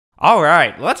All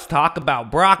right, let's talk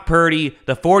about Brock Purdy,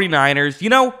 the 49ers.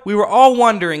 You know, we were all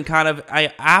wondering kind of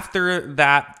after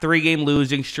that 3-game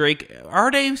losing streak, are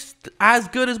they as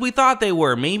good as we thought they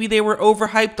were? Maybe they were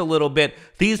overhyped a little bit.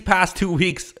 These past 2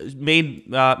 weeks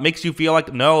makes you feel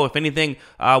like, no, if anything,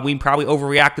 we probably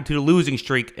overreacted to the losing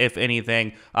streak, if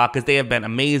anything, because they have been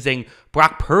amazing.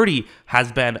 Brock Purdy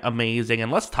has been amazing,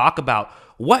 and let's talk about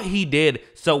what he did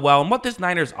so well and what this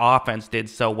Niners offense did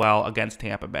so well against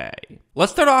Tampa Bay.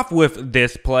 Let's start off with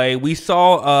this play. We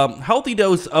saw a healthy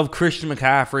dose of Christian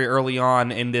McCaffrey early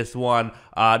on in this one,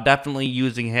 definitely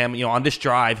using him. You know, on this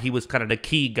drive, he was kind of the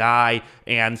key guy,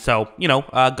 and so, you know,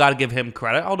 got to give him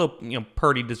credit, although, you know,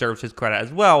 Purdy deserves his credit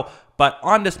as well. But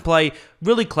on this play,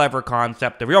 really clever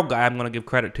concept. The real guy I'm going to give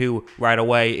credit to right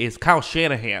away is Kyle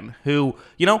Shanahan, who,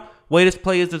 you know, way this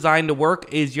play is designed to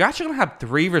work is you're actually going to have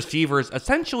 3 receivers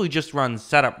essentially just run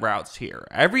setup routes here.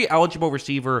 Every eligible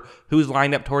receiver who's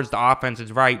lined up towards the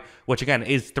offense's right, which again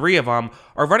is 3 of them,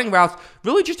 are running routes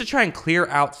really just to try and clear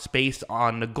out space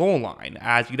on the goal line,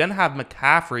 as you then have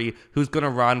McCaffrey who's going to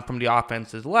run from the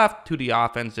offense's left to the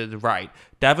offense's right.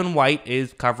 Devin White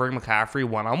is covering McCaffrey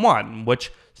one-on-one,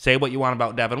 which, say what you want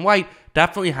about Devin White,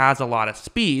 definitely has a lot of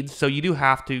speed, so you do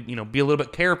have to, you know, be a little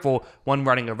bit careful when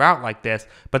running a route like this,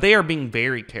 but they are being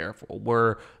very careful,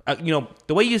 where, you know,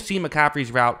 the way you see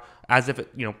McCaffrey's route, as if it,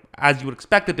 you know, as you would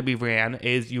expect it to be ran,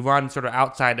 is you run sort of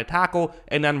outside the tackle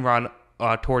and then run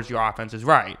towards your offense's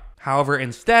right. However,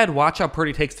 instead, watch how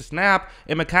Purdy takes the snap,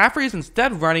 and McCaffrey is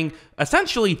instead running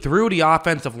essentially through the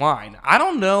offensive line. I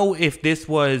don't know if this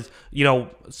was, you know,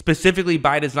 specifically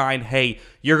by design, hey,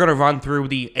 you're going to run through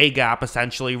the A-gap,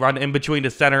 essentially, run in between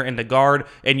the center and the guard,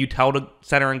 and you tell the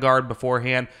center and guard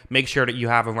beforehand, make sure that you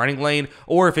have a running lane,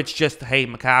 or if it's just, hey,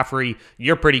 McCaffrey,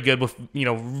 you're pretty good with, you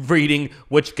know, reading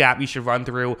which gap you should run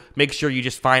through, make sure you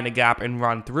just find a gap and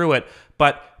run through it.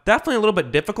 But definitely a little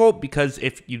bit difficult, because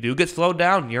if you do get slowed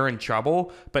down, you're in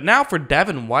trouble. But now for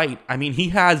Devin White, I mean, he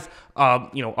has,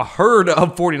 you know, a herd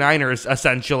of 49ers,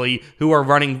 essentially, who are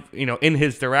running, you know, in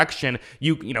his direction.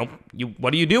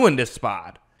 What do you do in this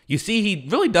spot? You see, he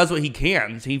really does what he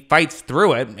can. He fights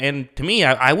through it, and to me,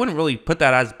 I wouldn't really put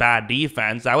that as bad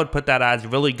defense. I would put that as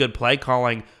really good play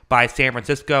calling by San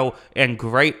Francisco and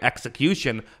great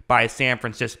execution by San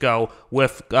Francisco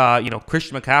with, you know,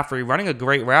 Christian McCaffrey running a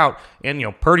great route and, you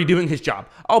know, Purdy doing his job.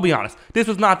 I'll be honest, this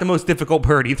was not the most difficult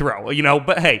Purdy throw, you know,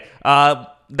 but hey,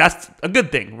 that's a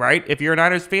good thing, right? If you're a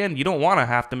Niners fan, you don't want to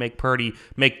have to make Purdy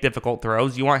make difficult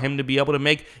throws. You want him to be able to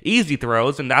make easy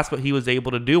throws, and that's what he was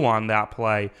able to do on that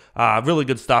play. Really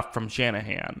good stuff from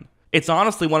Shanahan. It's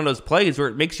honestly one of those plays where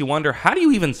it makes you wonder, how do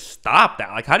you even stop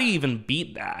that? Like, how do you even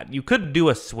beat that? You could do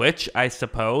a switch, I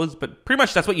suppose, but pretty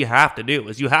much that's what you have to do,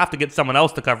 is you have to get someone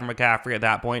else to cover McCaffrey at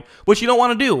that point, which you don't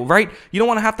want to do, right? You don't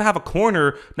want to have a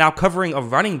corner now covering a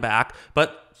running back,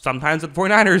 but sometimes at the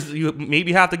 49ers, you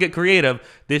maybe have to get creative.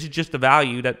 This is just the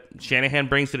value that Shanahan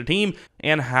brings to the team,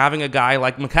 and having a guy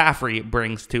like McCaffrey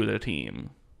brings to the team.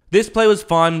 This play was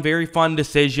fun, very fun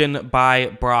decision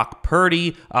by Brock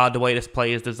Purdy. The way this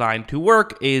play is designed to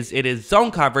work is it is zone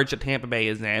coverage that Tampa Bay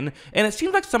is in, and it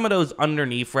seems like some of those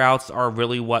underneath routes are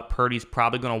really what Purdy's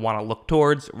probably going to want to look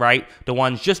towards, right? The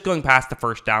ones just going past the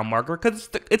first down marker, because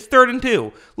it's 3rd and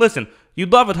 2. Listen,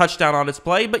 you'd love a touchdown on this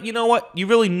play, but you know what? You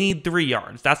really need 3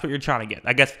 yards. That's what you're trying to get.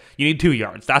 I guess you need 2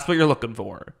 yards. That's what you're looking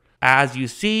for. As you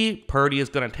see, Purdy is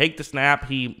going to take the snap.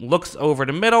 He looks over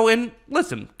the middle, and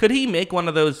listen, could he make one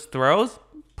of those throws?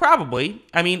 Probably.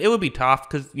 I mean, it would be tough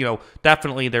because, you know,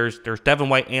 definitely there's Devin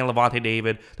White and Levante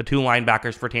David, the 2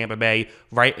 linebackers for Tampa Bay,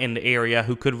 right in the area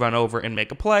who could run over and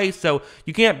make a play. So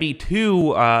you can't be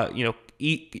too,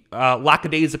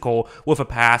 lackadaisical with a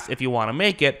pass if you want to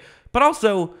make it. But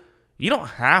also, you don't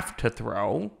have to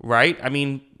throw, right? I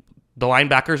mean, the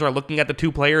linebackers are looking at the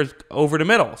 2 players over the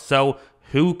middle. So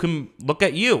who can look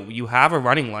at you? You have a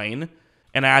running lane.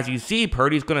 And as you see,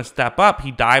 Purdy's going to step up. He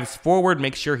dives forward,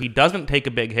 makes sure he doesn't take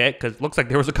a big hit, because it looks like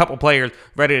there was a couple players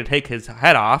ready to take his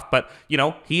head off. But, you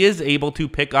know, he is able to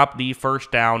pick up the first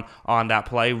down on that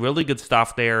play. Really good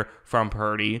stuff there from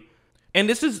Purdy. And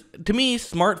this is, to me,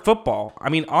 smart football. I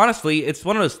mean, honestly, it's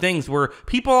one of those things where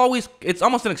people always, it's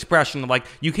almost an expression of like,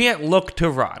 you can't look to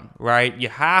run, right? You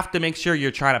have to make sure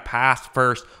you're trying to pass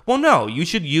first. Well, no, you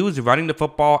should use running the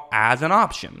football as an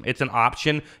option. It's an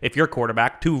option if you're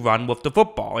quarterback to run with the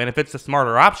football. And if it's a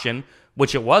smarter option,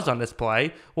 which it was on this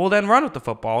play, well, then run with the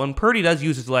football. And Purdy does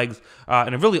use his legs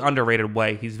in a really underrated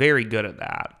way. He's very good at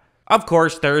that. Of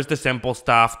course, there's the simple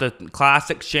stuff, the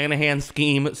classic Shanahan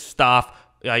scheme stuff.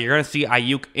 You're going to see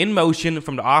Ayuk in motion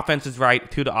from the offense's right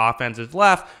to the offense's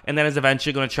left, and then is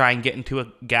eventually going to try and get into a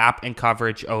gap and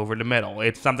coverage over the middle.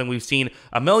 It's something we've seen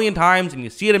a million times, and you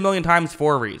see it a million times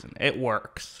for a reason. It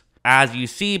works. As you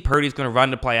see, Purdy's going to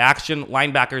run to play action.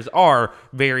 Linebackers are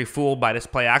very fooled by this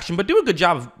play action, but do a good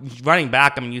job of running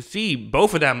back. I mean, you see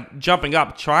both of them jumping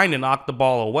up, trying to knock the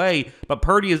ball away, but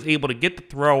Purdy is able to get the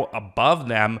throw above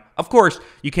them. Of course,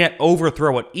 you can't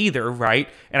overthrow it either, right?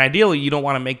 And ideally, you don't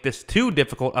want to make this too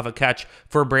difficult of a catch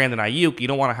for Brandon Ayuk. You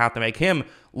don't want to have to make him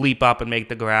leap up and make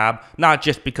the grab, not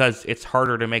just because it's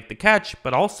harder to make the catch,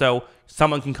 but also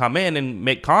someone can come in and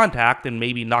make contact and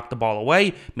maybe knock the ball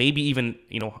away, maybe even,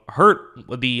 hurt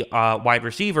the wide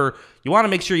receiver. You want to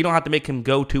make sure you don't have to make him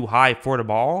go too high for the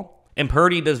ball. And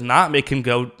Purdy does not make him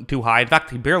go too high. In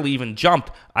fact, he barely even jumped,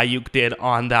 Ayuk did,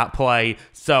 on that play.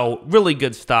 So really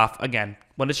good stuff. Again,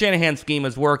 when the Shanahan scheme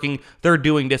is working, they're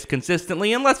doing this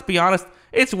consistently. And let's be honest,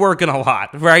 it's working a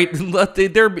lot, right?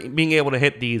 They're being able to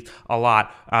hit these a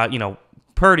lot.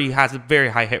 Purdy has a very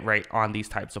high hit rate on these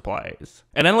types of plays.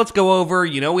 And then let's go over,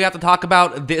 we have to talk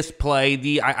about this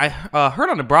play. I heard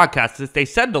on the broadcast that they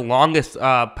said the longest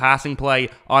passing play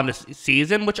on the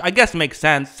season, which I guess makes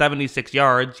sense, 76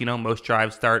 yards. Most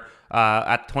drives start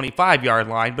at the 25-yard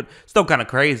line, but still kind of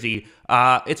crazy.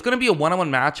 It's going to be a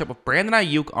one-on-one matchup with Brandon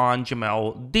Ayuk on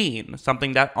Jamel Dean,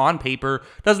 something that on paper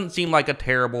doesn't seem like a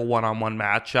terrible one-on-one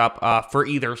matchup for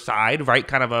either side, right?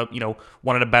 Kind of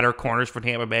one of the better corners for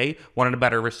Tampa Bay, one of the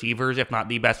better receivers, if not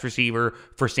the best receiver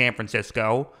for San Francisco.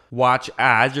 Watch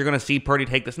as you're going to see Purdy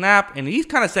take the snap, and he's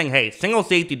kind of saying, hey, single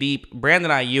safety deep,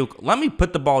 Brandon Ayuk, let me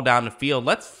put the ball down the field.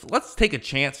 Let's take a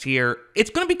chance here. It's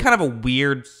going to be kind of a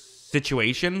weird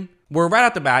situation where right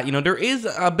off the bat, there is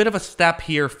a bit of a step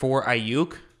here for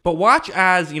Ayuk. But watch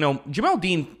as, Jamel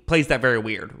Dean plays that very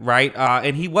weird, right?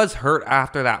 And he was hurt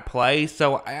after that play.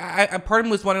 So part of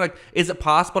me was wondering, is it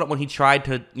possible that when he tried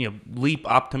to, leap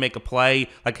up to make a play,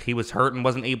 he was hurt and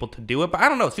wasn't able to do it? But I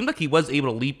don't know. It seemed like he was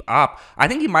able to leap up. I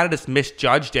think he might have just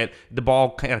misjudged it. The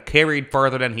ball kind of carried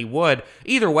further than he would.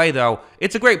 Either way, though,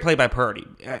 it's a great play by Purdy.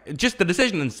 Just the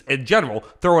decision in general,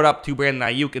 throw it up to Brandon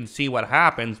Ayuk and see what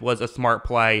happens, was a smart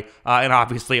play. And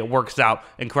obviously it works out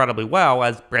incredibly well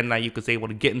as Brandon Ayuk is able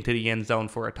to get into the end zone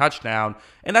for a touchdown.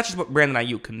 And that's just what Brandon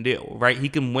Ayuk can do, right? He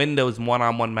can win those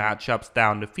one-on-one matchups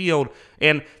down the field.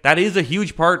 And that is a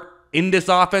huge part in this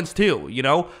offense too.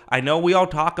 I know we all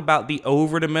talk about the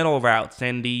over the middle routes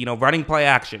and the, running play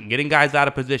action, getting guys out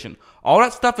of position. All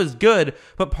that stuff is good,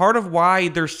 but part of why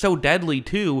they're so deadly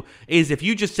too is if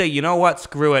you just say, you know what,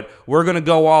 screw it, we're going to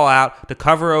go all out to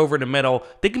cover over the middle,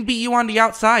 they can beat you on the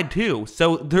outside too.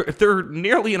 So they're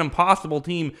nearly an impossible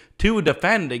team to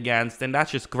defend against, and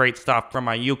that's just great stuff from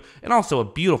Ayuk, and also a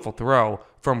beautiful throw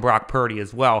from Brock Purdy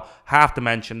as well. Have to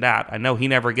mention that. I know he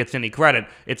never gets any credit.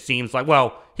 It seems like,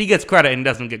 he gets credit and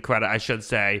doesn't get credit, I should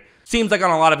say. Seems like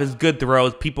on a lot of his good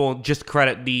throws, people just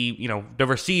credit the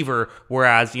receiver,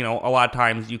 whereas, a lot of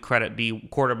times you credit the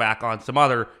quarterback on some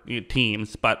other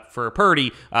teams. But for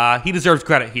Purdy, he deserves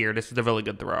credit here. This is a really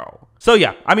good throw. So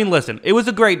yeah, listen, it was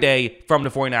a great day from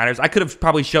the 49ers. I could have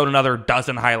probably showed another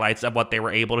dozen highlights of what they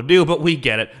were able to do, but we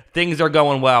get it. Things are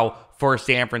going well for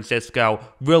San Francisco.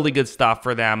 Really good stuff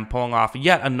for them, pulling off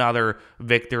yet another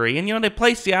victory. And, they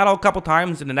play Seattle a couple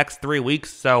times in the next 3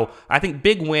 weeks, so I think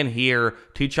big win here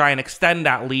to try and extend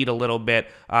that lead a little bit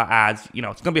as,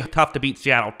 it's going to be tough to beat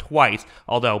Seattle twice,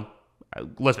 although,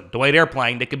 listen, the way they're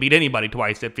playing, they could beat anybody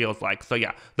twice, it feels like. So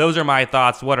yeah, those are my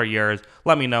thoughts. What are yours?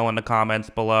 Let me know in the comments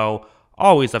below.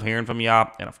 Always love hearing from you,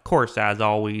 and of course, as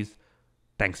always,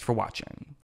 thanks for watching.